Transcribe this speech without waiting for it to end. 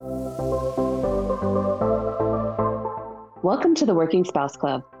Welcome to the Working Spouse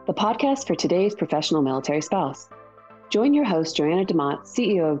Club, the podcast for today's professional military spouse. Join your host, Joanna DeMott,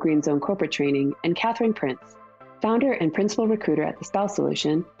 CEO of Green Zone Corporate Training, and Catherine Prince, founder and principal recruiter at The Spouse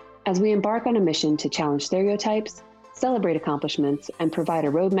Solution, as we embark on a mission to challenge stereotypes, celebrate accomplishments, and provide a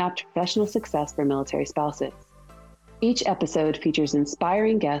roadmap to professional success for military spouses. Each episode features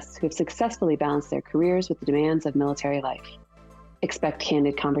inspiring guests who have successfully balanced their careers with the demands of military life. Expect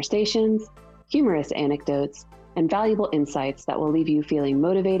candid conversations, humorous anecdotes, and valuable insights that will leave you feeling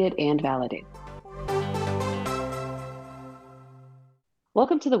motivated and validated.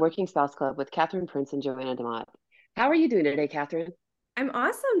 Welcome to the Working Spouse Club with Catherine Prince and Joanna DeMott. How are you doing today, Catherine? I'm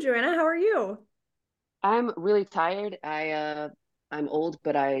awesome, Joanna. How are you? I'm really tired. I'm old,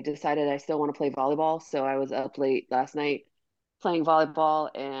 but I decided I still want to play volleyball, so I was up late last night playing volleyball,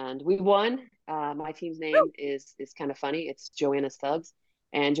 and we won. My team's name is kind of funny. It's Joanna Stuggs,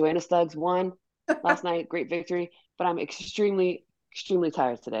 and Joanna Stuggs won last night. Great victory, but I'm extremely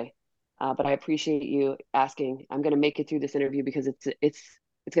tired today. But I appreciate you asking. I'm going to make it through this interview because it's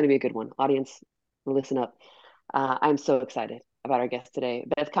going to be a good one. Audience, listen up. I'm so excited about our guest today.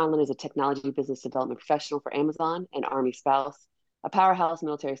 Beth Conlin is a technology business development professional for Amazon, an Army spouse, a powerhouse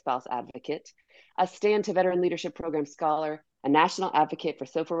military spouse advocate, a Stand to Veteran Leadership Program scholar, a national advocate for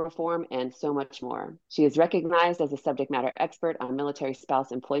SOFA reform, and so much more. She is recognized as a subject matter expert on military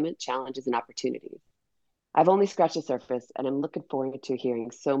spouse employment challenges and opportunities. I've only scratched the surface, and I'm looking forward to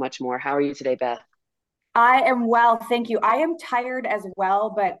hearing so much more. How are you today, Beth? I am well, thank you. I am tired as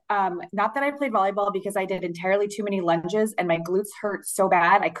well, but not that I played volleyball because I did entirely too many lunges and my glutes hurt so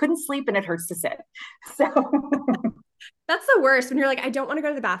bad. I couldn't sleep and it hurts to sit. So that's the worst when you're like, I don't want to go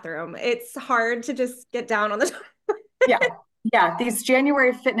to the bathroom. It's hard to just get down on the toilet. Yeah. These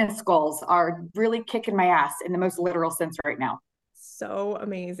January fitness goals are really kicking my ass in the most literal sense right now. So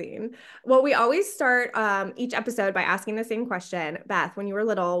amazing. Well, we always start each episode by asking the same question. Beth, when you were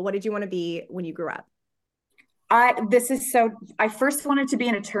little, what did you want to be when you grew up? I first wanted to be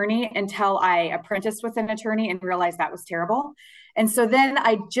an attorney until I apprenticed with an attorney and realized that was terrible. And so then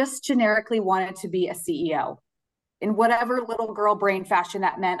I just generically wanted to be a CEO. In whatever little girl brain fashion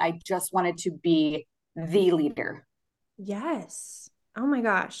that meant, I just wanted to be the leader. Yes. Oh my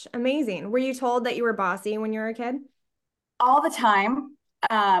gosh. Amazing. Were you told that you were bossy when you were a kid? All the time.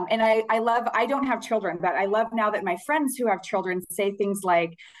 And I don't have children, but I love now that my friends who have children say things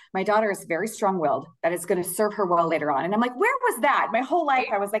like, my daughter is very strong-willed, that is going to serve her well later on. And I'm like, where was that? My whole life,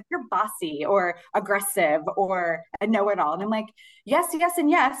 I was like, you're bossy or aggressive or a know-it-all. And I'm like, yes, and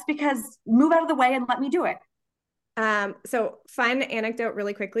yes, because move out of the way and let me do it. So fun anecdote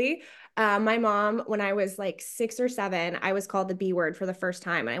really quickly. My mom, when I was like 6 or 7, I was called the B word for the first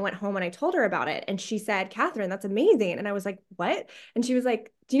time. And I went home and I told her about it. And she said, Catherine, that's amazing. And I was like, what? And she was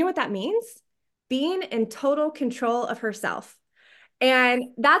like, do you know what that means? Being in total control of herself. And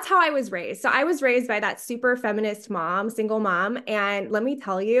that's how I was raised. So I was raised by that super feminist mom, single mom. And let me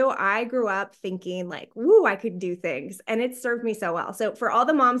tell you, I grew up thinking like, woo, I could do things. And it served me so well. So for all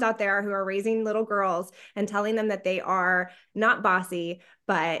the moms out there who are raising little girls and telling them that they are not bossy,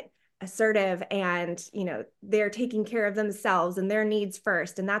 but assertive and, they're taking care of themselves and their needs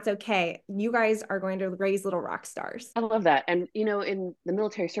first, and that's okay. You guys are going to raise little rock stars. I love that. And, in the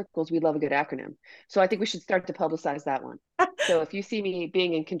military circles, we love a good acronym. So I think we should start to publicize that one. So if you see me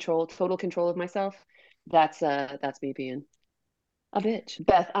being in control, total control of myself, that's me being a bitch.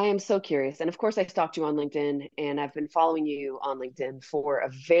 Beth, I am so curious. And of course, I stalked you on LinkedIn, and I've been following you on LinkedIn for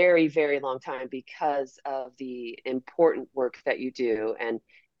a very, very long time because of the important work that you do and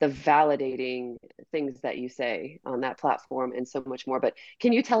the validating things that you say on that platform and so much more. But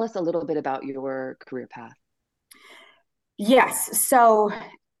can you tell us a little bit about your career path? Yes. So,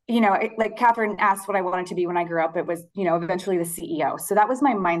 like Catherine asked what I wanted to be when I grew up, it was, eventually the CEO. So that was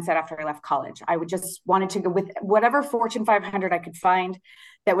my mindset after I left college. I would just wanted to go with whatever Fortune 500 I could find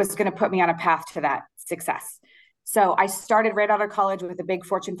that was going to put me on a path to that success. So I started right out of college with a big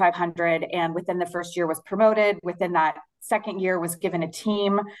Fortune 500, and within the first year was promoted. Within that second year was given a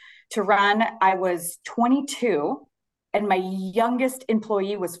team to run. I was 22 and my youngest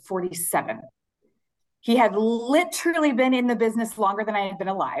employee was 47. He had literally been in the business longer than I had been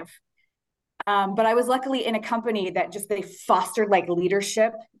alive. But I was luckily in a company that they fostered like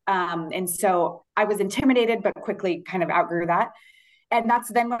leadership. And so I was intimidated, but quickly kind of outgrew that. And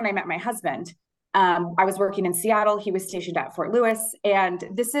that's then when I met my husband. I was working in Seattle. He was stationed at Fort Lewis. And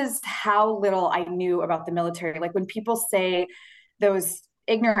this is how little I knew about the military. Like when people say those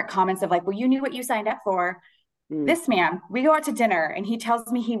ignorant comments of like, well, you knew what you signed up for. This man, we go out to dinner and he tells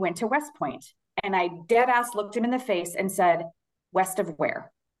me he went to West Point. And I dead ass looked him in the face and said, west of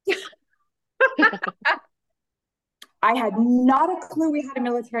where? I had not a clue we had a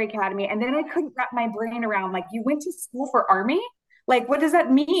military academy. And then I couldn't wrap my brain around, like, you went to school for Army? Like, what does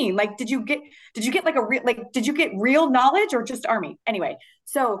that mean? Like, did you get like did you get real knowledge or just Army? Anyway,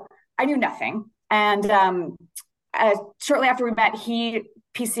 so I knew nothing. And shortly after we met, he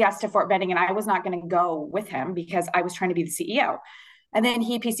PCS to Fort Benning, and I was not going to go with him because I was trying to be the CEO. And then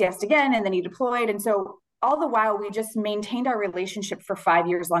he PCS'd again, and then he deployed. And so all the while, we just maintained our relationship for 5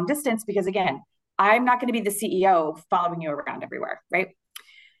 years long distance because, again, I'm not going to be the CEO following you around everywhere, right?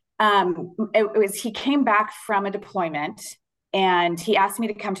 He came back from a deployment, and he asked me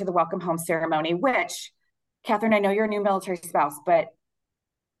to come to the welcome home ceremony, which, Catherine, I know you're a new military spouse, but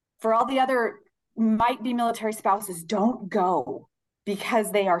for all the other might be military spouses, don't go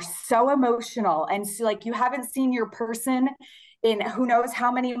because they are so emotional. And so, like, you haven't seen your person in who knows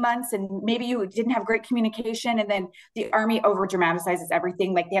how many months, and maybe you didn't have great communication, and then the Army over dramatizes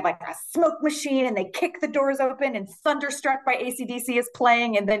everything. Like, they have like a smoke machine and they kick the doors open and Thunderstruck by AC/DC is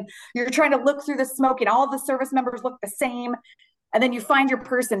playing, and then you're trying to look through the smoke and all the service members look the same, and then you find your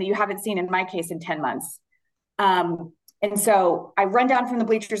person that you haven't seen, in my case, in 10 months. And so I run down from the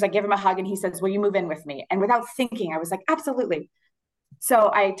bleachers, I give him a hug, and he says, will you move in with me? And without thinking, I was like, absolutely.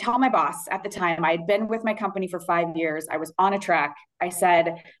 So I tell my boss at the time, I had been with my company for 5 years. I was on a track. I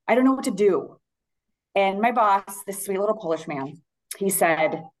said, I don't know what to do. And my boss, this sweet little Polish man, he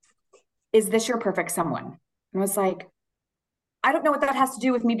said, is this your perfect someone? And I was like, I don't know what that has to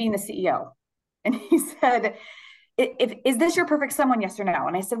do with me being the CEO. And he said, is this your perfect someone, yes or no?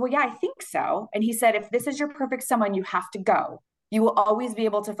 And I said, well, yeah, I think so. And he said, if this is your perfect someone, you have to go. You will always be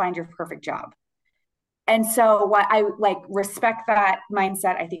able to find your perfect job. And so what I like respect that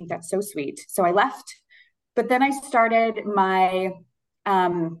mindset. I think that's so sweet. So I left, but then I started my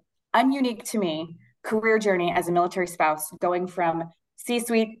ununique to me career journey as a military spouse, going from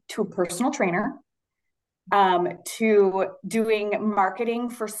C-suite to a personal trainer, to doing marketing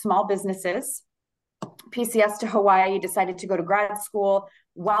for small businesses, PCS to Hawaii, decided to go to grad school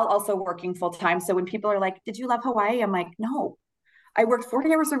while also working full time. So when people are like, did you love Hawaii? I'm like, no, I worked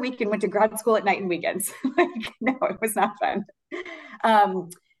 40 hours a week and went to grad school at night and weekends. Like, no, it was not fun.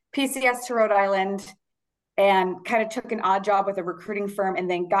 PCS to Rhode Island, and kind of took an odd job with a recruiting firm, and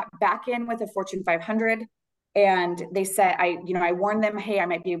then got back in with a Fortune 500. And they said, I warned them, hey, I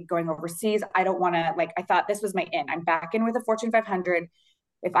might be going overseas. I don't want to, like, I thought this was my in. I'm back in with a Fortune 500.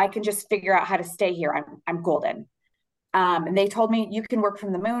 If I can just figure out how to stay here, I'm golden. And they told me, you can work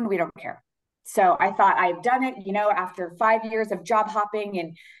from the moon. We don't care. So I thought, I've done it, after 5 years of job hopping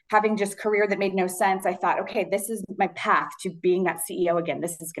and having just career that made no sense. I thought, okay, this is my path to being that CEO again.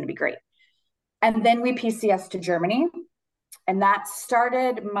 This is going to be great. And then we PCS to Germany. And that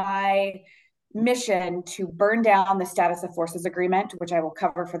started my mission to burn down the status of forces agreement, which I will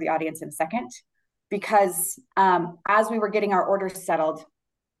cover for the audience in a second. Because as we were getting our orders settled,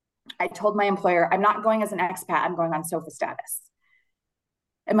 I told my employer, I'm not going as an expat, I'm going on SOFA status.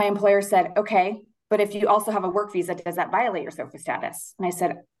 And my employer said, okay, but if you also have a work visa, does that violate your SOFA status? And I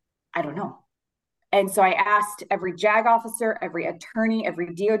said, I don't know. And so I asked every JAG officer, every attorney,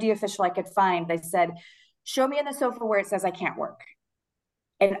 every DOD official I could find. I said, show me in the SOFA where it says I can't work.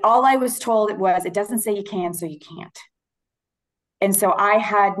 And all I was told was, it doesn't say you can, so you can't. And so I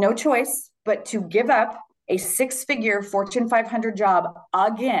had no choice but to give up a 6-figure Fortune 500 job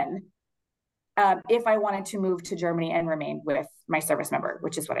again, if I wanted to move to Germany and remain with my service member,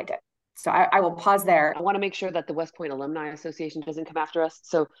 which is what I did. So I will pause there. I want to make sure that the West Point Alumni Association doesn't come after us.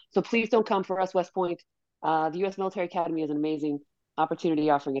 So please don't come for us, West Point. The U.S. Military Academy is an amazing opportunity,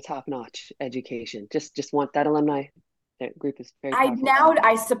 offering a top-notch education. Just want that alumni. That group is very powerful.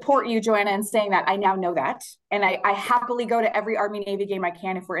 I support you, Joanna, in saying that. I now know that. And I happily go to every Army Navy game I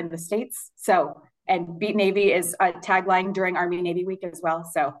can if we're in the States. So, and Beat Navy is a tagline during Army Navy week as well.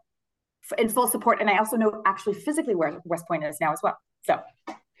 So in full support. And I also know actually physically where West Point is now as well. So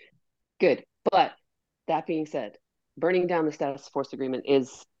good. But that being said, burning down the status force agreement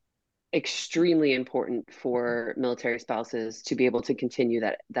is extremely important for military spouses to be able to continue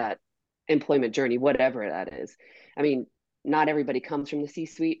that employment journey, whatever that is. I mean, not everybody comes from the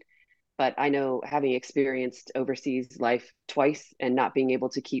C-suite, but I know, having experienced overseas life twice and not being able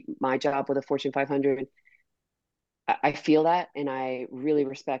to keep my job with a Fortune 500, I feel that, and I really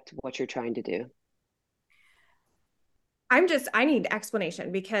respect what you're trying to do. I need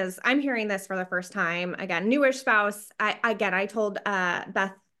explanation because I'm hearing this for the first time. Again, newish spouse. I told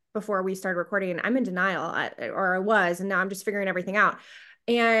Beth before we started recording, I'm in denial, or I was, and now I'm just figuring everything out.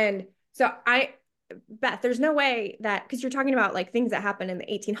 And so Beth, there's no way that, because you're talking about like things that happened in the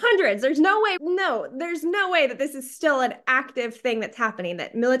 1800s, there's no way that this is still an active thing that's happening,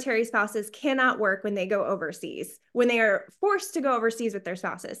 that military spouses cannot work when they go overseas, when they are forced to go overseas with their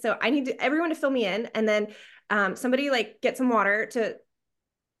spouses. So I need everyone to fill me in, and then somebody like get some water to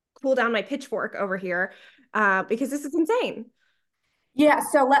cool down my pitchfork over here, because this is insane. Yeah,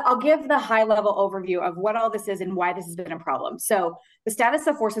 so I'll give the high level overview of what all this is and why this has been a problem. So the Status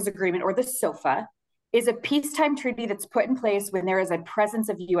of Forces Agreement, or the SOFA, is a peacetime treaty that's put in place when there is a presence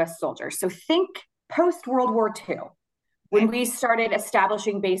of US soldiers. So think post World War II, when we started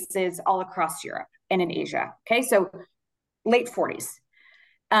establishing bases all across Europe and in Asia. Okay, so late 40s.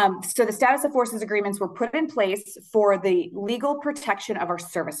 So the Status of Forces Agreements were put in place for the legal protection of our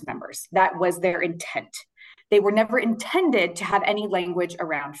service members. That was their intent. They were never intended to have any language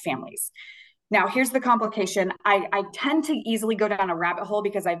around families. Now, here's the complication. I tend to easily go down a rabbit hole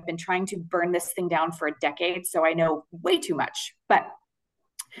because I've been trying to burn this thing down for a decade, so I know way too much. But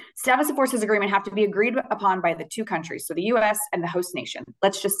Status of Forces Agreement have to be agreed upon by the two countries, so the US and the host nation.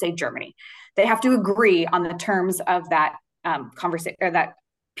 Let's just say Germany. They have to agree on the terms of that conversation, or that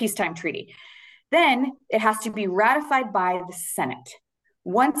peacetime treaty. Then it has to be ratified by the Senate.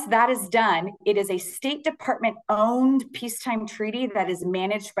 Once that is done, it is a State Department owned peacetime treaty that is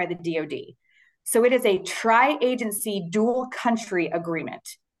managed by the DoD. So it is a tri-agency dual country agreement.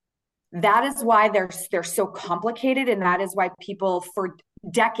 That is why they're so complicated, and that is why people for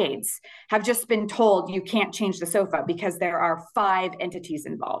decades have just been told you can't change the SOFA because there are 5 entities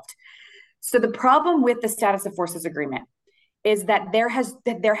involved. So the problem with the Status of Forces Agreement is that there has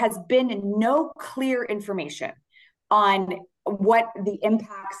been no clear information on what the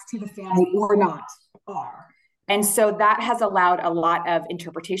impacts to the family or not are. And so that has allowed a lot of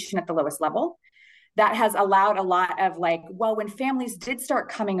interpretation at the lowest level. That has allowed a lot of like, well, when families did start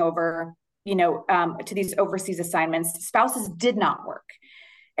coming over, to these overseas assignments, spouses did not work.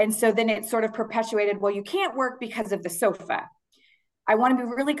 And so then it sort of perpetuated, well, you can't work because of the SOFA. I want to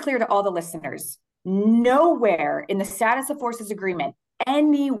be really clear to all the listeners. Nowhere in the Status of Forces Agreement,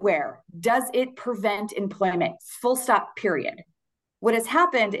 anywhere, does it prevent employment, full stop, period. What has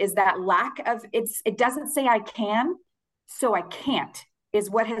happened is that it doesn't say I can, so I can't, is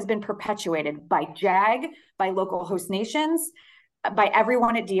what has been perpetuated by JAG, by local host nations, by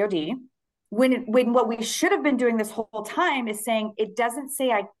everyone at DoD. When what we should have been doing this whole time is saying, it doesn't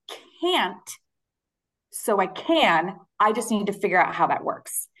say I can't, so I can, I just need to figure out how that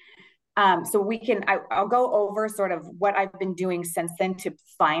works. So I'll go over sort of what I've been doing since then to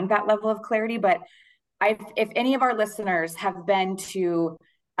find that level of clarity. But if any of our listeners have been to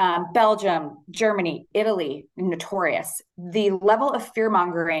Belgium, Germany, Italy, notorious, the level of fear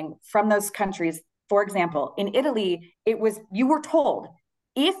mongering from those countries, for example, in Italy, you were told,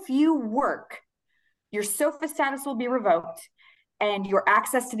 if you work, your SOFA status will be revoked and your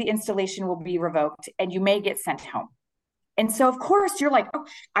access to the installation will be revoked and you may get sent home. And so, of course, you're like, oh,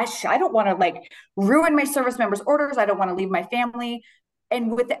 I don't want to like ruin my service members' orders. I don't want to leave my family.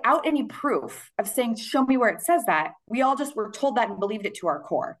 And without any proof of saying, show me where it says that, we all just were told that and believed it to our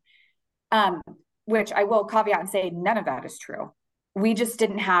core, which I will caveat and say none of that is true. We just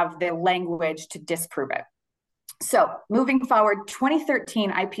didn't have the language to disprove it. So moving forward,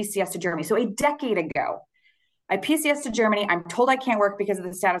 2013, I PCS to Germany. So a decade ago, I PCS to Germany. I'm told I can't work because of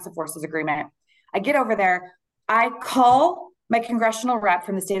the Status of Forces Agreement. I get over there. I call my congressional rep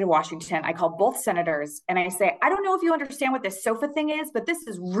from the state of Washington. I call both senators and I say, I don't know if you understand what this SOFA thing is, but this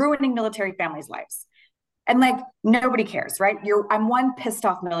is ruining military families' lives. And like, nobody cares, right? I'm one pissed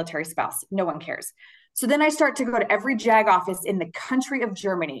off military spouse. No one cares. So then I start to go to every JAG office in the country of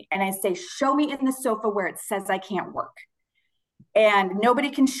Germany. And I say, show me in the SOFA where it says I can't work. And nobody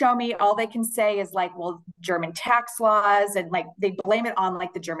can show me. All they can say is like, well, German tax laws, and like they blame it on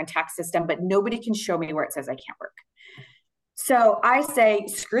like the German tax system, but nobody can show me where it says I can't work. So I say,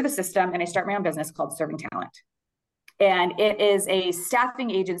 screw the system, and I start my own business called Serving Talent. And it is a staffing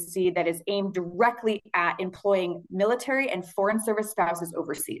agency that is aimed directly at employing military and foreign service spouses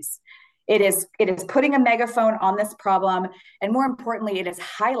overseas. It is putting a megaphone on this problem. And more importantly, it is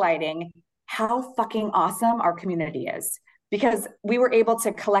highlighting how fucking awesome our community is. Because we were able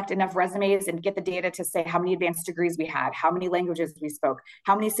to collect enough resumes and get the data to say how many advanced degrees we had, how many languages we spoke,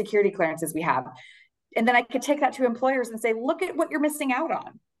 how many security clearances we have. And then I could take that to employers and say, look at what you're missing out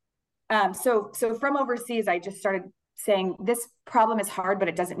on. So from overseas, I just started saying, this problem is hard, but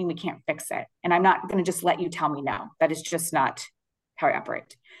it doesn't mean we can't fix it. And I'm not going to just let you tell me no. That is just not how I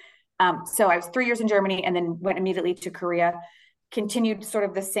operate. So I was 3 years in Germany and then went immediately to Korea, continued sort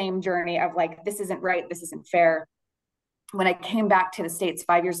of the same journey of like, this isn't right, this isn't fair. When I came back to the States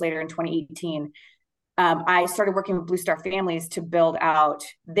 5 years later in 2018, I started working with Blue Star Families to build out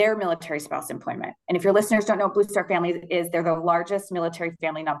their military spouse employment. And if your listeners don't know what Blue Star Families is, they're the largest military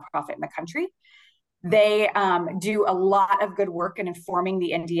family nonprofit in the country. They do a lot of good work in informing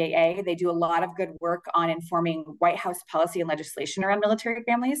the NDAA. They do a lot of good work on informing White House policy and legislation around military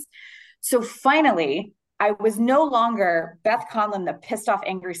families. So finally, I was no longer Beth Conlin, the pissed off,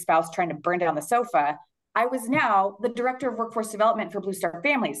 angry spouse trying to burn down the sofa. I was now the director of workforce development for Blue Star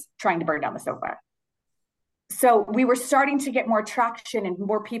Families trying to burn down the sofa. So we were starting to get more traction and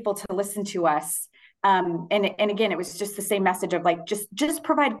more people to listen to us. And again, it was just the same message of like, just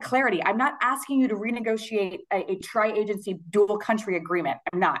provide clarity. I'm not asking you to renegotiate a tri-agency dual country agreement.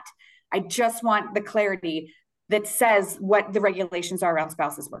 I'm not. I just want the clarity that says what the regulations are around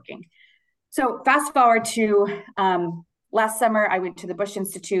spouses working. So fast forward to last summer, I went to the Bush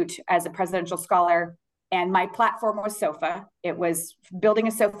Institute as a presidential scholar, and my platform was SOFA. It was building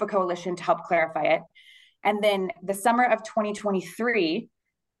a SOFA coalition to help clarify it. And then the summer of 2023,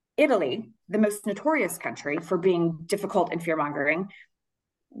 Italy, the most notorious country for being difficult and fear-mongering,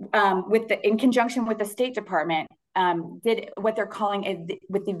 in conjunction with the State Department, did what they're calling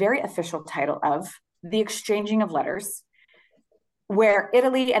with the very official title of the exchanging of letters, where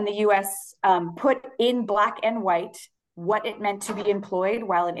Italy and the US put in black and white what it meant to be employed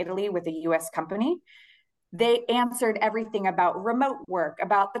while in Italy with a US company. They answered everything about remote work,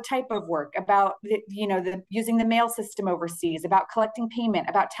 about the type of work, about using the mail system overseas, about collecting payment,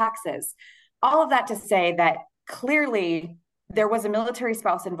 about taxes. All of that to say that clearly there was a military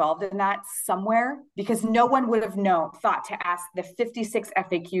spouse involved in that somewhere, because no one would have thought to ask the 56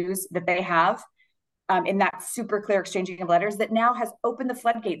 FAQs that they have in that super clear exchanging of letters that now has opened the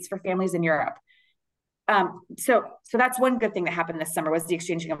floodgates for families in Europe. So that's one good thing that happened this summer, was the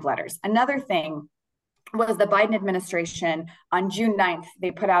exchanging of letters. Another thing was the Biden administration on June 9th, they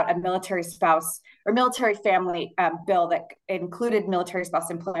put out a military spouse or military family bill that included military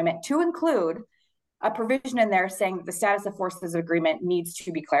spouse employment, to include a provision in there saying that the status of forces agreement needs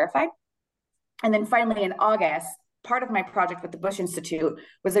to be clarified. And then finally in August, part of my project with the Bush Institute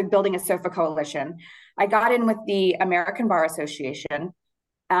was building a SOFA coalition. I got in with the American Bar Association.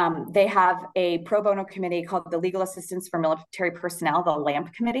 They have a pro bono committee called the Legal Assistance for Military Personnel, the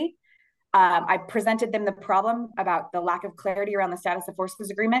LAMP committee. I presented them the problem about the lack of clarity around the status of forces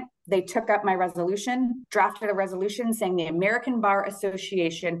agreement. They took up my resolution, drafted a resolution saying the American Bar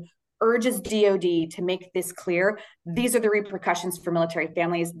Association urges DOD to make this clear. These are the repercussions for military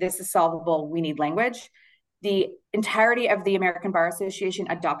families. This is solvable. We need language. The entirety of the American Bar Association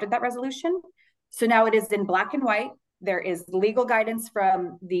adopted that resolution. So now it is in black and white. There is legal guidance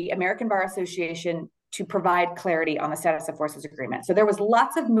from the American Bar Association to provide clarity on the status of forces agreement. So there was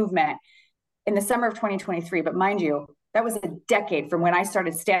lots of movement in the summer of 2023, but mind you, that was a decade from when I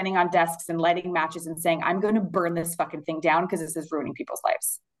started standing on desks and lighting matches and saying, I'm going to burn this fucking thing down because this is ruining people's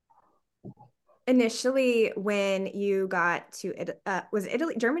lives. Initially, when you got to, was it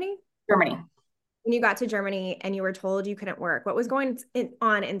Italy, Germany? Germany. When you got to Germany and you were told you couldn't work, what was going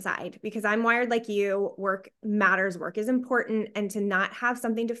on inside? Because I'm wired like you, work matters, work is important, and to not have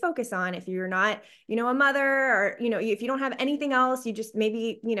something to focus on, if you're not, a mother, or, if you don't have anything else, you just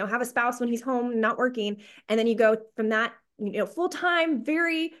maybe, have a spouse when he's home, not working. And then you go from that, full-time,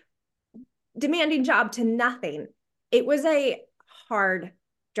 very demanding job to nothing. It was a hard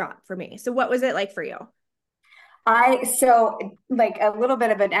job for me. So what was it like for you? So like a little bit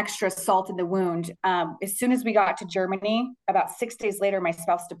of an extra salt in the wound. As soon as we got to Germany, about 6 days later, my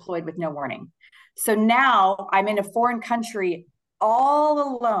spouse deployed with no warning. So now I'm in a foreign country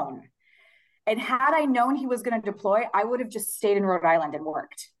all alone. And had I known he was going to deploy, I would have just stayed in Rhode Island and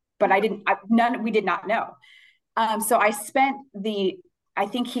worked. But we did not know. So I spent I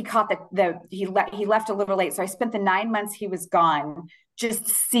think he caught he left a little late. So I spent the 9 months he was gone, just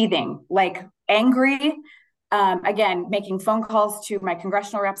seething, like angry. Again, making phone calls to my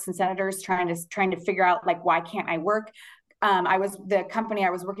congressional reps and senators, trying to figure out, like, why can't I work? The company I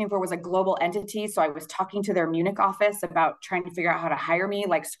was working for was a global entity. So I was talking to their Munich office about trying to figure out how to hire me,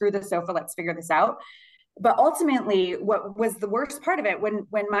 like, screw the sofa, let's figure this out. But ultimately, what was the worst part of it, when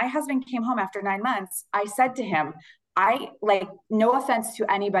my husband came home after 9 months, I said to him, no offense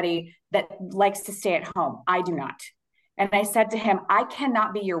to anybody that likes to stay at home, I do not. And I said to him, I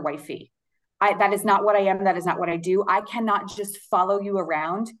cannot be your wifey. That is not what I am. That is not what I do. I cannot just follow you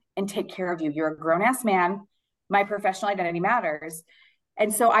around and take care of you. You're a grown-ass man. My professional identity matters.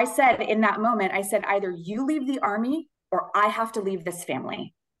 And so I said in that moment, either you leave the Army or I have to leave this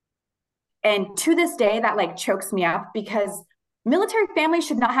family. And to this day, that like chokes me up, because military families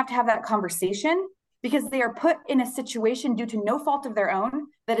should not have to have that conversation, because they are put in a situation due to no fault of their own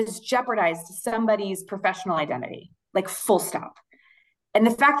that has jeopardized somebody's professional identity, like full stop. And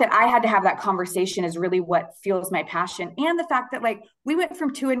the fact that I had to have that conversation is really what fuels my passion. And the fact that like we went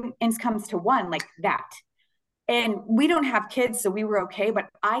from two incomes to one, like that. And we don't have kids, so we were okay. But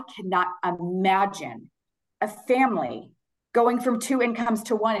I cannot imagine a family going from two incomes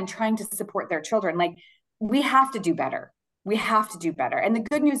to one and trying to support their children. Like we have to do better. We have to do better. And the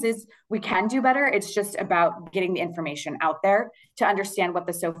good news is we can do better. It's just about getting the information out there to understand what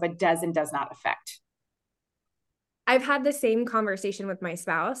the sofa does and does not affect. I've had the same conversation with my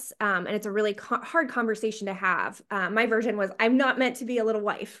spouse, and it's a really hard conversation to have. My version was, I'm not meant to be a little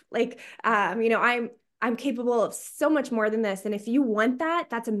wife. Like, I'm capable of so much more than this. And if you want that,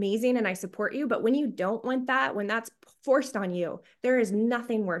 that's amazing. And I support you. But when you don't want that, when that's forced on you, there is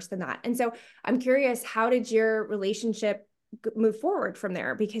nothing worse than that. And so I'm curious, how did your relationship move forward from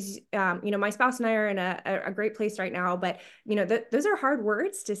there? Because, my spouse and I are in a great place right now, but, those are hard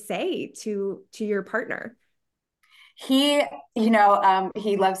words to say to your partner. He,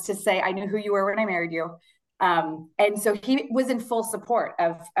 he loves to say, I knew who you were when I married you. And so he was in full support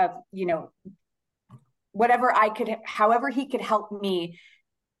of, whatever I could, however he could help me,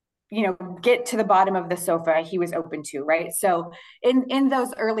 get to the bottom of the sofa, he was open to, right? So in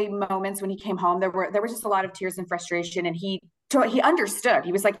those early moments when he came home, there were just a lot of tears and frustration, and he understood.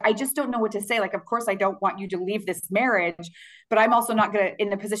 He was like, I just don't know what to say. Like, of course I don't want you to leave this marriage, but I'm also not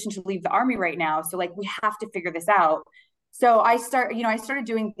in a position to leave the Army right now. So like, we have to figure this out. So I started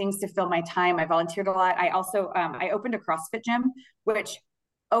doing things to fill my time. I volunteered a lot. I also, I opened a CrossFit gym, which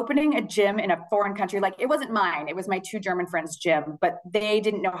opening a gym in a foreign country, like it wasn't mine, it was my two German friends' gym, but they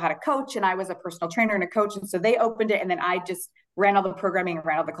didn't know how to coach. And I was a personal trainer and a coach. And so they opened it, and then I just ran all the programming and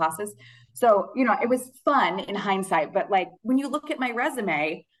ran all the classes. So, it was fun in hindsight. But like, when you look at my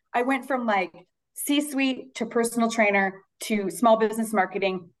resume, I went from like C-suite to personal trainer to small business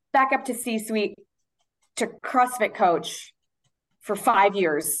marketing, back up to C-suite to CrossFit coach for 5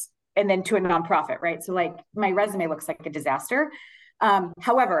 years, and then to a nonprofit, right? So like, my resume looks like a disaster.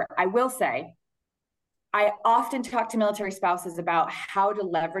 However, I will say, I often talk to military spouses about how to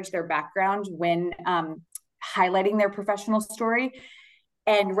leverage their background when highlighting their professional story.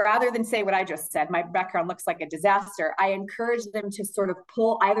 And rather than say what I just said, my background looks like a disaster, I encourage them to sort of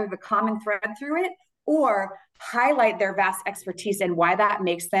pull either the common thread through it or highlight their vast expertise and why that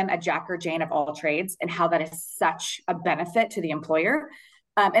makes them a Jack or Jane of all trades, and how that is such a benefit to the employer.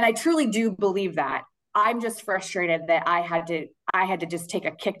 And I truly do believe that. I'm just frustrated that I had to just take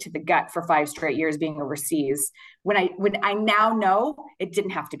a kick to the gut for 5 straight years being overseas when I now know it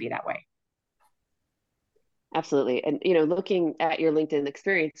didn't have to be that way. Absolutely. And, looking at your LinkedIn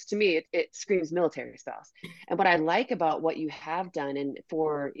experience, to me, it screams military spouse. And what I like about what you have done, and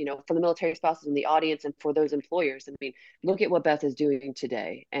for the military spouses in the audience and for those employers, I mean, look at what Beth is doing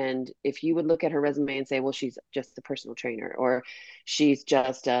today. And if you would look at her resume and say, well, she's just a personal trainer, or she's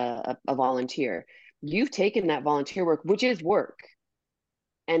just a volunteer, you've taken that volunteer work, which is work,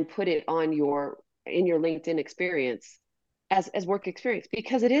 and put it in your LinkedIn experience as work experience,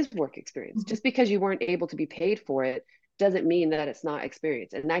 because it is work experience. Just because you weren't able to be paid for it doesn't mean that it's not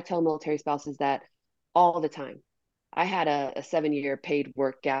experience. And I tell military spouses that all the time. I had a 7-year paid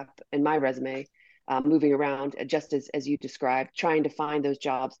work gap in my resume, moving around, just as you described, trying to find those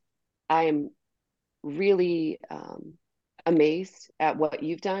jobs. I am really amazed at what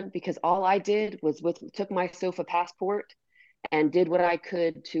you've done, because all I did was took my sofa passport and did what I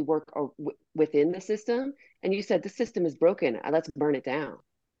could to work within the system. And you said, the system is broken, let's burn it down.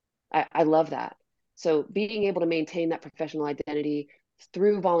 I love that. So being able to maintain that professional identity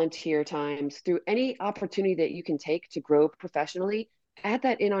through volunteer times, through any opportunity that you can take to grow professionally, add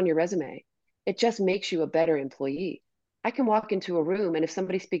that in on your resume. It just makes you a better employee. I can walk into a room, and if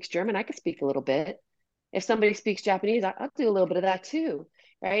somebody speaks German, I can speak a little bit. If somebody speaks Japanese, I'll do a little bit of that too,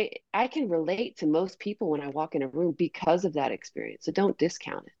 right? I can relate to most people when I walk in a room because of that experience. So don't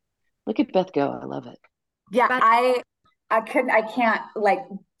discount it. Look at Beth go. I love it. Yeah, I can't like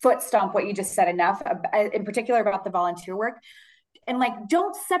foot stomp what you just said enough, in particular about the volunteer work. And like,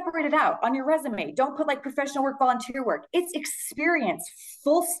 don't separate it out on your resume. Don't put like professional work, volunteer work. It's experience,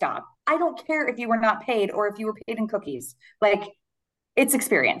 full stop. I don't care if you were not paid or if you were paid in cookies. Like, it's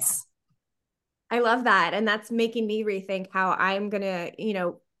experience. I love that. And that's making me rethink how I'm going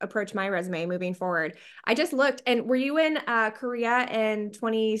to, approach my resume moving forward. I just looked, and were you in Korea in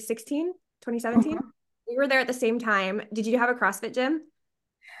 2016, 2017? We were there at the same time. Did you have a CrossFit gym?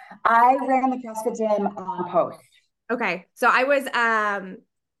 I ran the CrossFit gym on post. Okay. So I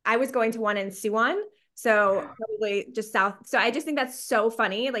was going to one in Suwon. So probably just south. So I just think that's so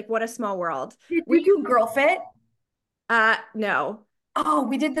funny. Like, what a small world. Did you Girl Fit? No. Oh,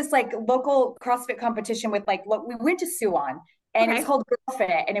 we did this like local CrossFit competition with like what we went to Suwon, and it was Okay. called Girl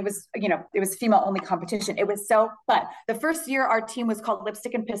Fit, and it was, it was female only competition. It was so fun. The first year our team was called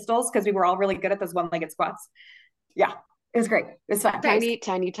Lipstick and Pistols because we were all really good at those one-legged squats. Yeah, it was great. It was fun. Nice. Tiny,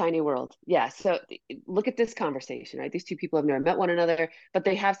 tiny, tiny world. Yeah. So look at this conversation, right? These two people have never met one another, but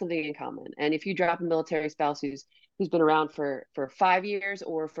they have something in common. And if you drop a military spouse who's been around for 5 years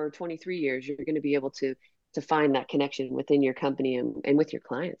or for 23 years, you're going to be able to find that connection within your company and with your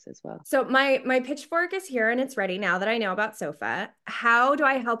clients as well. So my pitchfork is here and it's ready now that I know about SOFA. How do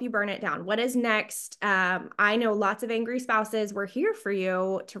I help you burn it down? What is next? I know lots of angry spouses. We're here for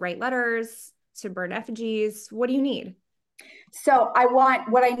you to write letters, to burn effigies. What do you need? So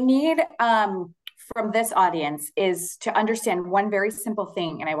what I need from this audience is to understand one very simple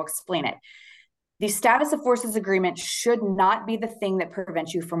thing, and I will explain it. The status of forces agreement should not be the thing that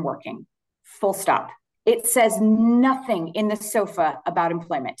prevents you from working. Full stop. It says nothing in the SOFA about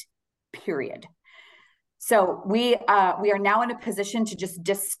employment, period. So we are now in a position to just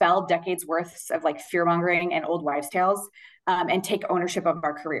dispel decades worth of like fear mongering and old wives' tales, and take ownership of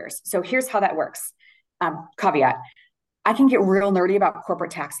our careers. So here's how that works. Caveat: I can get real nerdy about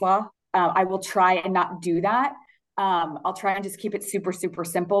corporate tax law. I will try and not do that. I'll try and just keep it super, super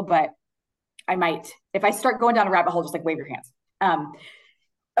simple, but I might, if I start going down a rabbit hole, just like wave your hands.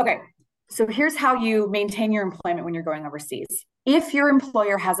 Okay, so here's how you maintain your employment when you're going overseas. If your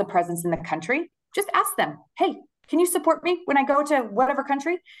employer has a presence in the country, just ask them, hey, can you support me when I go to whatever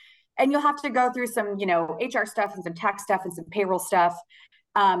country? And you'll have to go through some, HR stuff and some tax stuff and some payroll stuff.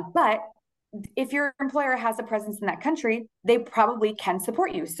 But if your employer has a presence in that country, they probably can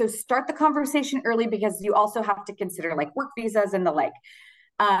support you. So start the conversation early, because you also have to consider like work visas and the like.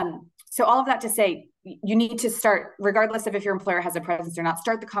 So all of that to say, you need to start, regardless of if your employer has a presence or not,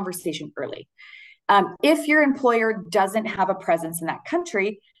 start the conversation early. If your employer doesn't have a presence in that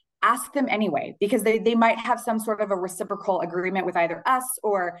country, ask them anyway, because they might have some sort of a reciprocal agreement with either us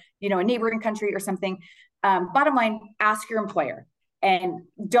or, a neighboring country or something. Bottom line, ask your employer. And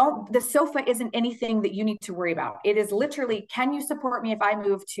the SOFA isn't anything that you need to worry about. It is literally, can you support me if I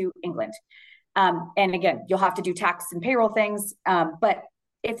move to England? And again, you'll have to do tax and payroll things, but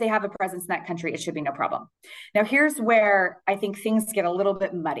if they have a presence in that country, it should be no problem. Now, here's where I think things get a little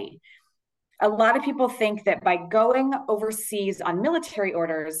bit muddy. A lot of people think that by going overseas on military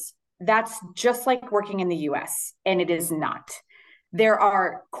orders, that's just like working in the US, and it is not. There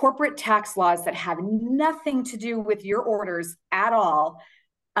are corporate tax laws that have nothing to do with your orders at all.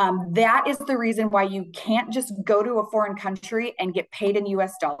 That is the reason why you can't just go to a foreign country and get paid in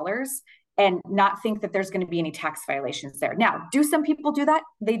US dollars and not think that there's going to be any tax violations there. Now, do some people do that?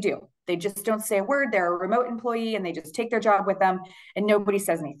 They do. They just don't say a word. They're a remote employee and they just take their job with them and nobody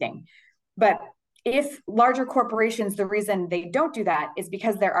says anything. But if larger corporations, the reason they don't do that is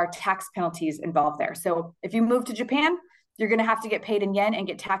because there are tax penalties involved there. So if you move to Japan, you're going to have to get paid in yen and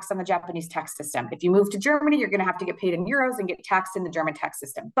get taxed on the Japanese tax system. If you move to Germany, you're going to have to get paid in euros and get taxed in the German tax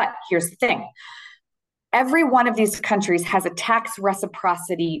system. But here's the thing. Every one of these countries has a tax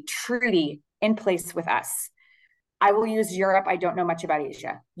reciprocity treaty in place with us. I will use Europe. I don't know much about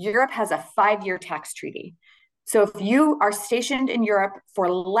Asia. Europe has a 5-year tax treaty. So if you are stationed in Europe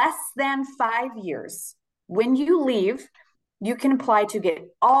for less than 5 years, when you leave, you can apply to get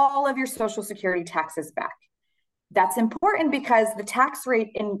all of your Social Security taxes back. That's important because the tax rate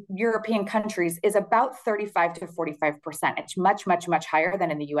in European countries is about 35 to 45%. It's much, much, much higher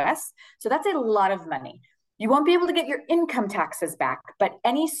than in the US. So that's a lot of money. You won't be able to get your income taxes back, but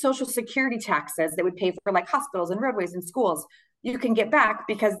any Social Security taxes that would pay for like hospitals and roadways and schools, you can get back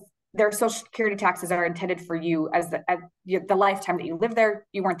because their Social Security taxes are intended for you as the lifetime that you live there.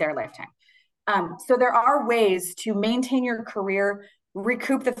 You weren't there a lifetime. So there are ways to maintain your career,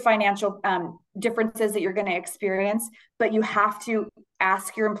 recoup the financial differences that you're going to experience, but you have to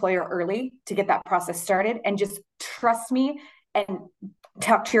ask your employer early to get that process started, and just trust me and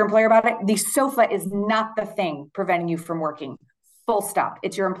talk to your employer about it. The SOFA is not the thing preventing you from working. Full stop.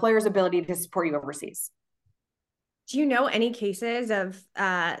 It's your employer's ability to support you overseas. Do you know any cases of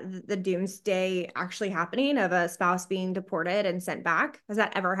the doomsday actually happening, of a spouse being deported and sent back? Has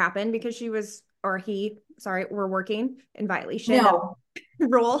that ever happened because she was, or he, sorry, were working in violation No. of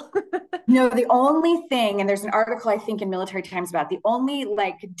rule? No, the only thing, and there's an article I think in Military Times about, the only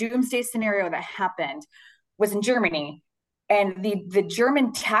like doomsday scenario that happened was in Germany. And the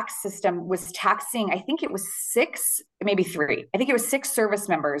German tax system was taxing, I think it was 6, maybe 3. I think it was 6 service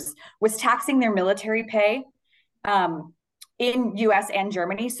members, was taxing their military pay in US and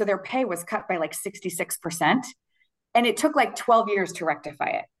Germany. So their pay was cut by like 66%. And it took like 12 years to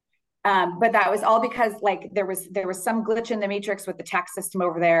rectify it. But that was all because like there was some glitch in the matrix with the tax system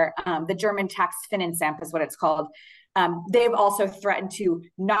over there. The German tax Finanzamt is what it's called. They've also threatened to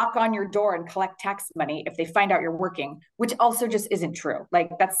knock on your door and collect tax money if they find out you're working, which also just isn't true.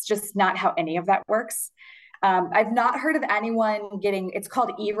 Like that's just not how any of that works. I've not heard of anyone getting, it's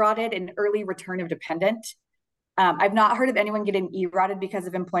called EROTted, an early return of dependent. I've not heard of anyone getting EROTted because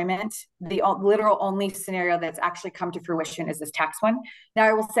of employment. The literal only scenario that's actually come to fruition is this tax one. Now,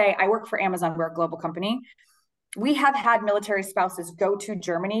 I will say I work for Amazon. We're a global company. We have had military spouses go to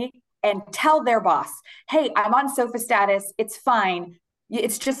Germany and tell their boss, hey, I'm on SOFA status. It's fine.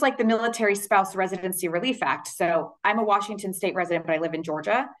 It's just like the Military Spouse Residency Relief Act. So I'm a Washington state resident, but I live in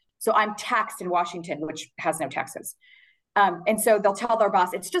Georgia. So I'm taxed in Washington, which has no taxes. And so they'll tell their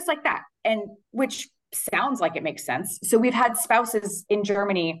boss, it's just like that. And which sounds like it makes sense. So we've had spouses in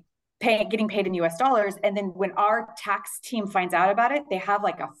Germany getting paid in US dollars. And then when our tax team finds out about it, they have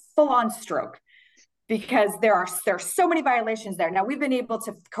like a full-on stroke because there are so many violations there. Now we've been able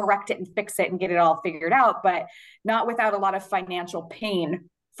to correct it and fix it and get it all figured out, but not without a lot of financial pain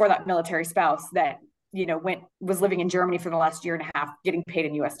for that military spouse that was living in Germany for the last year and a half, getting paid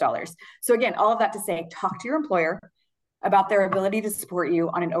in US dollars. So again, all of that to say, talk to your employer about their ability to support you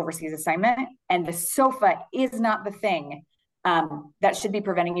on an overseas assignment. And the SOFA is not the thing that should be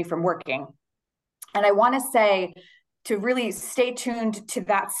preventing you from working. And I want to say to really stay tuned to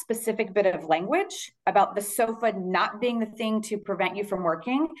that specific bit of language about the SOFA not being the thing to prevent you from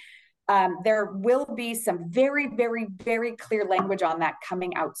working. There will be some very, very, very clear language on that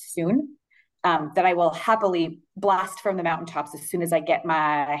coming out soon that I will happily blast from the mountaintops as soon as I get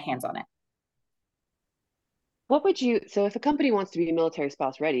my hands on it. So if a company wants to be military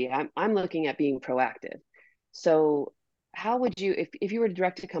spouse ready, I'm looking at being proactive. So how would you, if you were to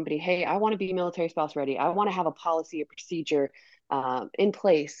direct a company, hey, I want to be military spouse ready. I want to have a policy, a procedure in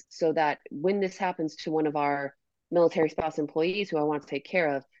place so that when this happens to one of our military spouse employees who I want to take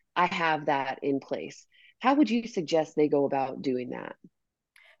care of, I have that in place. How would you suggest they go about doing that?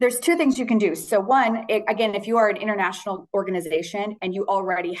 There's two things you can do. So one, again, if you are an international organization and you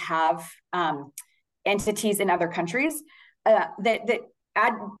already have entities in other countries,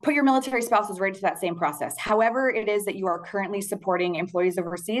 put your military spouses right to that same process. However it is that you are currently supporting employees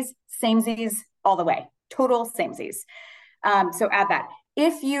overseas, samesies all the way, total samesies. So add that.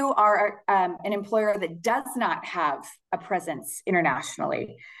 If you are an employer that does not have a presence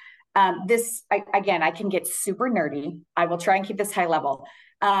internationally, again, I can get super nerdy. I will try and keep this high level.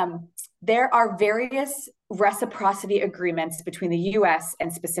 There are various reciprocity agreements between the US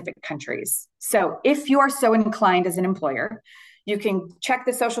and specific countries. So if you are so inclined as an employer, you can check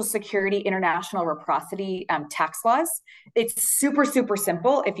the Social Security International Reciprocity tax laws. It's super, super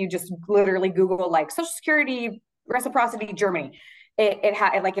simple. If you just literally Google like Social Security Reciprocity Germany,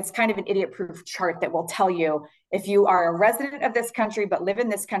 it's kind of an idiot-proof chart that will tell you if you are a resident of this country but live in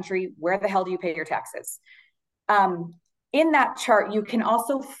this country, where the hell do you pay your taxes? In that chart, you can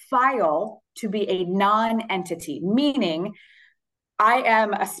also file to be a non-entity, meaning I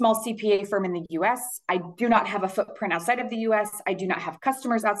am a small CPA firm in the US. I do not have a footprint outside of the US. I do not have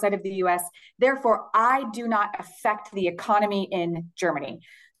customers outside of the US. Therefore, I do not affect the economy in Germany.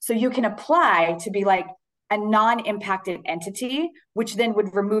 So you can apply to be like a non-impacted entity, which then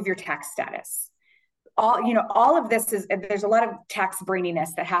would remove your tax status. All of this there's a lot of tax braininess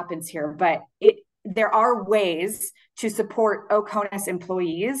that happens here, but there are ways to support OCONUS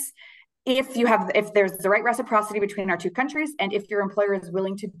employees if there's the right reciprocity between our two countries, and if your employer is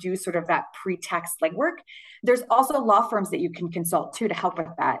willing to do sort of that pre-tax legwork. There's also law firms that you can consult too to help with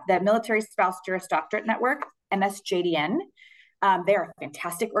that. The Military Spouse Juris Doctorate Network, MSJDN, they're a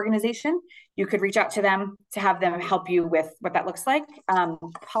fantastic organization. You could reach out to them to have them help you with what that looks like.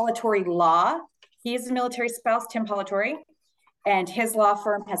 Politory Law, he is a military spouse, Tim Politory, and his law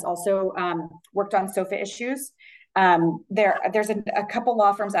firm has also worked on SOFA issues. There's a couple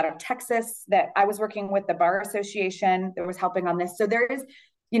law firms out of Texas that I was working with, the Bar Association that was helping on this. So there is,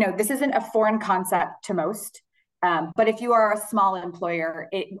 this isn't a foreign concept to most, but if you are a small employer,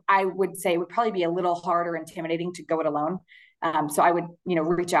 I would say it would probably be a little hard or intimidating to go it alone. So I would,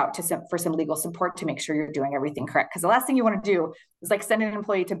 reach out for some legal support to make sure you're doing everything correct. Because the last thing you want to do is like send an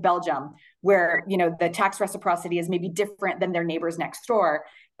employee to Belgium where, the tax reciprocity is maybe different than their neighbors next door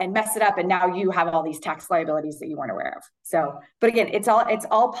and mess it up. And now you have all these tax liabilities that you weren't aware of. So, but again, it's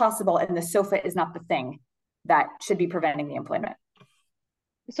all possible. And the SOFA is not the thing that should be preventing the employment.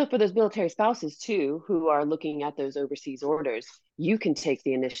 So for those military spouses too, who are looking at those overseas orders, you can take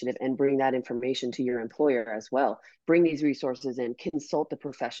the initiative and bring that information to your employer as well. Bring these resources in, consult the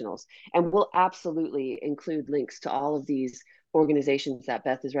professionals, and we'll absolutely include links to all of these organizations that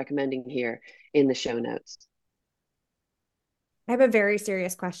Beth is recommending here in the show notes. I have a very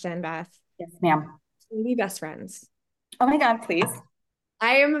serious question, Beth. Yes, ma'am. Can we be best friends? Oh my God, please.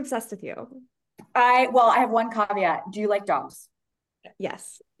 I am obsessed with you. I have one caveat. Do you like dogs?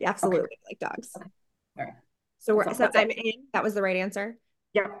 Yes, absolutely. Okay. Like dogs. Okay. All right. So I'm in. That was the right answer.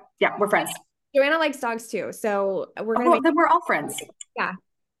 Yeah. Yeah. We're friends. Joanna likes dogs too. So we're going to then we're all friends. Yeah.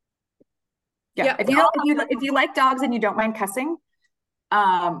 Yeah. Yep. If you like dogs and you don't mind cussing,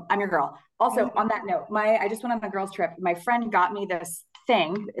 I'm your girl. Also, on that note, I just went on a girls trip. My friend got me this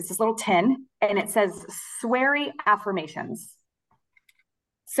thing. It's this little tin, and it says sweary affirmations.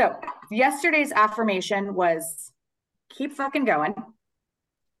 So yesterday's affirmation was keep fucking going.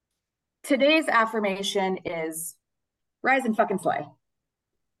 Today's affirmation is rise and fucking slay.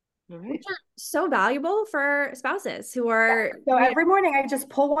 All right. Which are so valuable for spouses who are. So every morning I just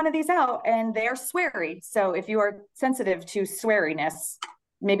pull one of these out and they are sweary. So if you are sensitive to sweariness,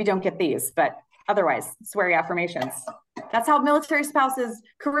 maybe don't get these, but otherwise, sweary affirmations. That's how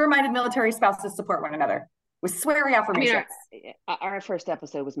career-minded military spouses support one another with sweary affirmations. I mean, our first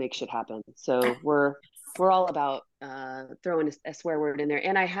episode was make shit happen. So we're all about throwing a swear word in there.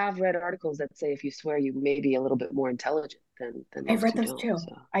 And I have read articles that say if you swear, you may be a little bit more intelligent than I've read those too.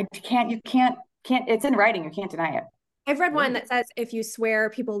 So. You can't, it's in writing. You can't deny it. I've read one that says if you swear,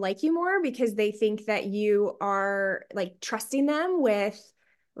 people like you more because they think that you are like trusting them with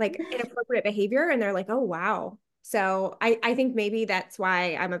like inappropriate behavior. And they're like, oh, wow. So I think maybe that's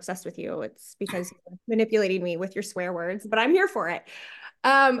why I'm obsessed with you. It's because you're manipulating me with your swear words, but I'm here for it.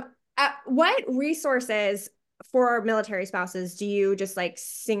 What resources for military spouses do you just like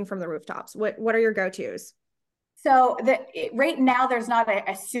sing from the rooftops? What are your go-tos? So right now, there's not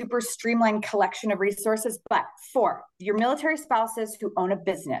a super streamlined collection of resources, but for your military spouses who own a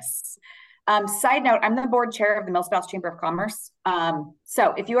business. Side note, I'm the board chair of the Mil Spouse Chamber of Commerce.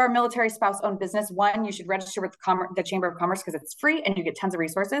 So if you are a military spouse owned business, one, you should register with the Chamber of Commerce because it's free and you get tons of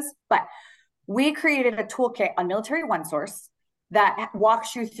resources. But we created a toolkit on Military OneSource that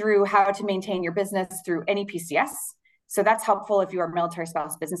walks you through how to maintain your business through any PCS. So that's helpful if you are a military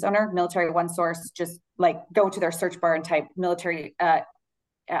spouse business owner. Military OneSource, just like go to their search bar and type military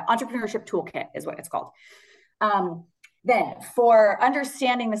entrepreneurship toolkit is what it's called. Then for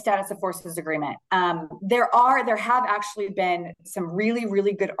understanding the status of forces agreement, there have actually been some really,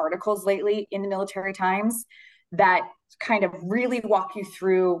 really good articles lately in the Military Times that kind of really walk you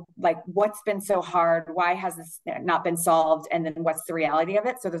through like what's been so hard, why has this not been solved, and then what's the reality of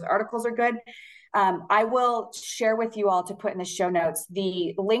it. So those articles are good. I will share with you all to put in the show notes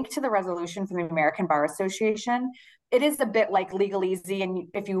the link to the resolution from the American Bar Association. It is a bit like legalese, and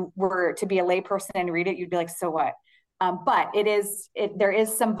if you were to be a layperson and read it, you'd be like, so what? But there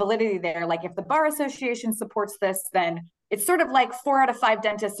is some validity there. Like if the Bar Association supports this, then it's sort of like 4 out of 5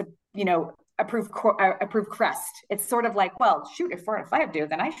 dentists, approve CREST. It's sort of like, well, shoot, if 4 out of 5 do,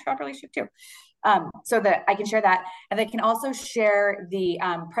 then I probably should too. So that I can share that. And they can also share the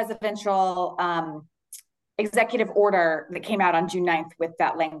presidential executive order that came out on June 9th with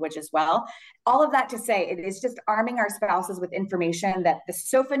that language as well. All of that to say, it is just arming our spouses with information that the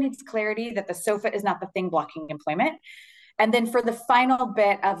SOFA needs clarity, that the SOFA is not the thing blocking employment. And then for the final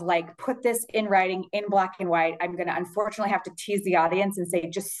bit of like, put this in writing in black and white, I'm going to unfortunately have to tease the audience and say,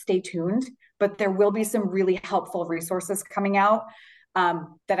 just stay tuned. But there will be some really helpful resources coming out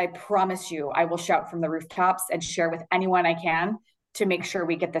that I promise you I will shout from the rooftops and share with anyone I can to make sure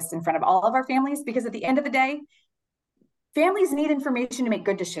we get this in front of all of our families. Because at the end of the day, families need information to make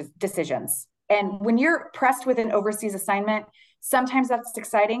good decisions. And when you're pressed with an overseas assignment, sometimes that's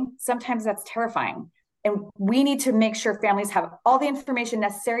exciting, sometimes that's terrifying. And we need to make sure families have all the information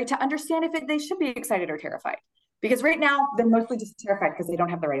necessary to understand if they should be excited or terrified. Because right now, they're mostly just terrified because they don't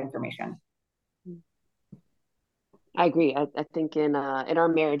have the right information. I agree. I think in our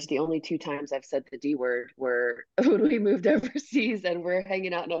marriage, the only 2 times I've said the D word were when we moved overseas and we're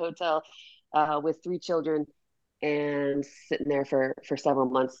hanging out in a hotel with 3 children and sitting there for several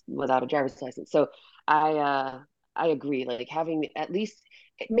months without a driver's license. So I agree. Like having at least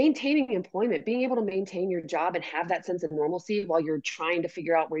maintaining employment, being able to maintain your job and have that sense of normalcy while you're trying to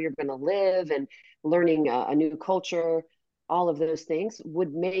figure out where you're going to live and learning a new culture, all of those things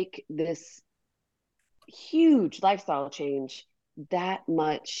would make this huge lifestyle change that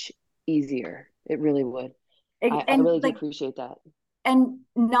much easier. It really would. I really do appreciate that. And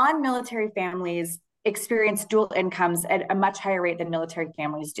non-military families experience dual incomes at a much higher rate than military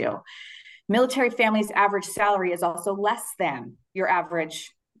families do. Military families' average salary is also less than your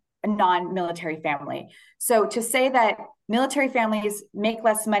average a non-military family. So to say that military families make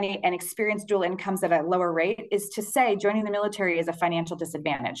less money and experience dual incomes at a lower rate is to say joining the military is a financial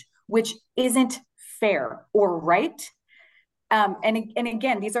disadvantage, which isn't fair or right. And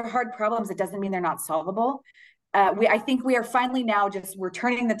again, these are hard problems. It doesn't mean they're not solvable. I think we are finally now we're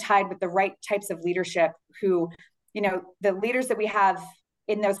turning the tide with the right types of leadership who, the leaders that we have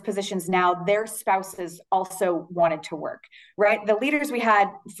in those positions now, their spouses also wanted to work, right? The leaders we had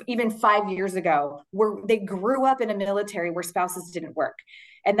even 5 years ago they grew up in a military where spouses didn't work.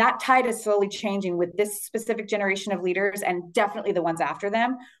 And that tide is slowly changing with this specific generation of leaders, and definitely the ones after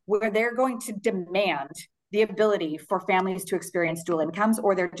them, where they're going to demand the ability for families to experience dual incomes,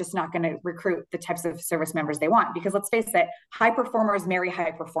 or they're just not going to recruit the types of service members they want. Because let's face it, high performers marry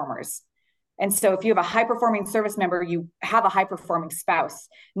high performers. And so if you have a high performing service member, you have a high performing spouse.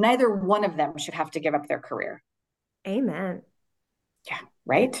 Neither one of them should have to give up their career. Amen. Yeah,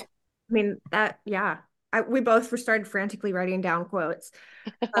 right? I mean, we both started frantically writing down quotes.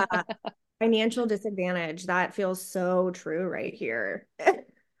 Financial disadvantage, that feels so true right here.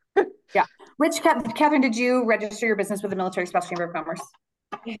 Yeah. Catherine, did you register your business with the Military Spouse Chamber of Commerce?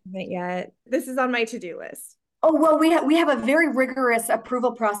 I haven't yet. This is on my to-do list. Oh, well, we have a very rigorous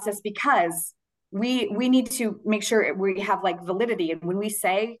approval process because we need to make sure we have validity. And when we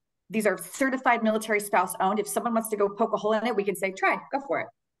say these are certified military spouse owned, if someone wants to go poke a hole in it, we can say, try, go for it.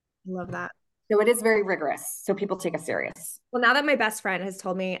 I love that. So it is very rigorous. So people take us serious. Well, now that my best friend has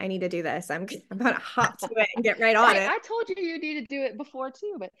told me I need to do this, I'm about to hop to it and get right on it. I told you need to do it before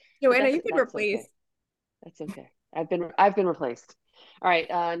too, but Joanna, you can replace. Okay. That's okay. I've been replaced. All right.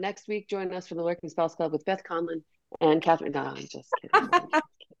 Next week, join us for the Working Spouse Club with Beth Conlin and Catherine. No, I'm just kidding.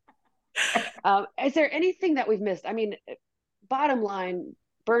 Is there anything that we've missed? I mean, bottom line,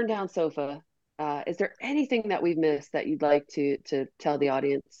 burn down sofa. Is there anything that we've missed that you'd like to tell the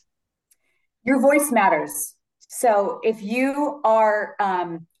audience? Your voice matters. So if you are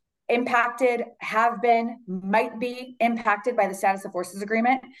impacted, have been, might be impacted by the Status of Forces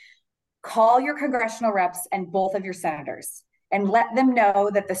Agreement, call your congressional reps and both of your senators and let them know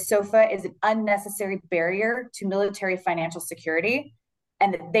that the SOFA is an unnecessary barrier to military financial security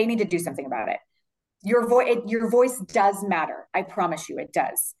and that they need to do something about it. Your voice does matter. I promise you it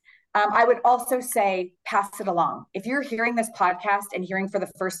does. I would also say pass it along. If you're hearing this podcast and hearing for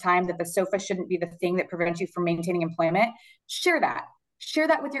the first time that the SOFA shouldn't be the thing that prevents you from maintaining employment, share that. Share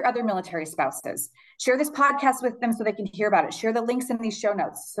that with your other military spouses. Share this podcast with them so they can hear about it. Share the links in these show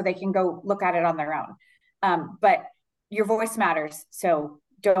notes so they can go look at it on their own. But your voice matters. So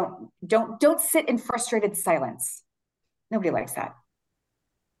don't sit in frustrated silence. Nobody likes that.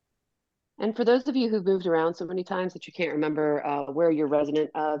 And for those of you who've moved around so many times that you can't remember where you're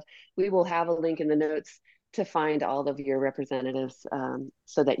resident of, we will have a link in the notes to find all of your representatives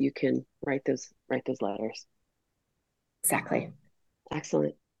so that you can write those letters. Exactly.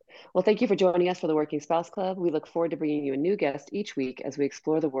 Excellent. Well, thank you for joining us for the Working Spouse Club. We look forward to bringing you a new guest each week as we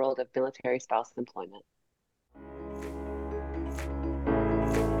explore the world of military spouse employment.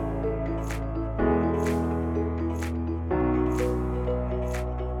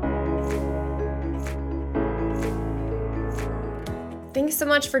 Thanks so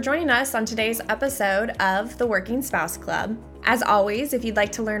much for joining us on today's episode of the Working Spouse Club. As always, if you'd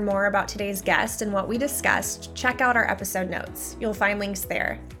like to learn more about today's guest and what we discussed, check out our episode notes. You'll find links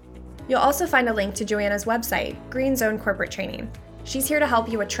there. You'll also find a link to Joanna's website, Green Zone Corporate Training. She's here to help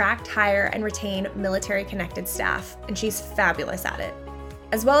you attract, hire, and retain military-connected staff, and she's fabulous at it.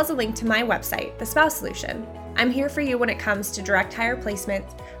 As well as a link to my website, The Spouse Solution. I'm here for you when it comes to direct hire placement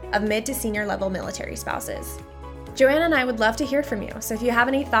of mid to senior level military spouses. Joanna and I would love to hear from you, so if you have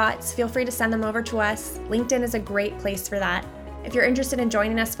any thoughts, feel free to send them over to us. LinkedIn is a great place for that. If you're interested in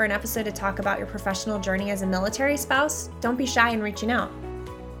joining us for an episode to talk about your professional journey as a military spouse, don't be shy in reaching out.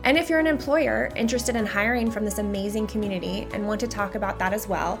 And if you're an employer interested in hiring from this amazing community and want to talk about that as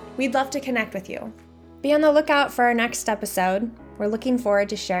well, we'd love to connect with you. Be on the lookout for our next episode. We're looking forward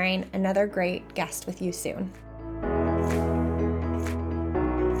to sharing another great guest with you soon.